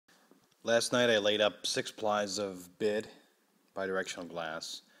Last night I laid up 6 plies of bid bidirectional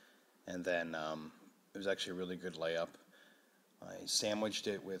glass, and then it was actually a really good layup. I sandwiched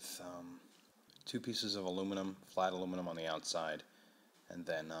it with 2 pieces of aluminum, flat aluminum on the outside, and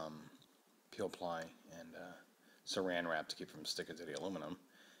then peel ply and saran wrap to keep it from sticking to the aluminum.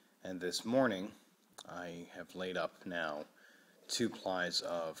 And this morning I have laid up now 2 plies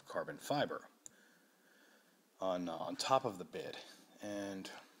of carbon fiber on top of the bid,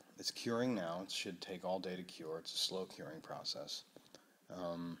 and it's curing now. It should take all day to cure. It's a slow curing process.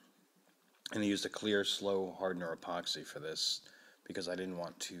 And I used a clear, slow hardener epoxy for this because I didn't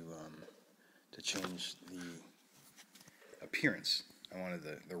want to change the appearance. I wanted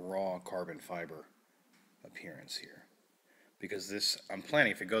the raw carbon fiber appearance here. Because this, I'm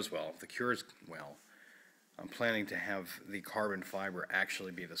planning, if it goes well, if the cures well, I'm planning to have the carbon fiber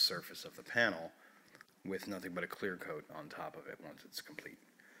actually be the surface of the panel with nothing but a clear coat on top of it once it's complete.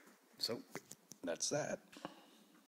 So, that's that.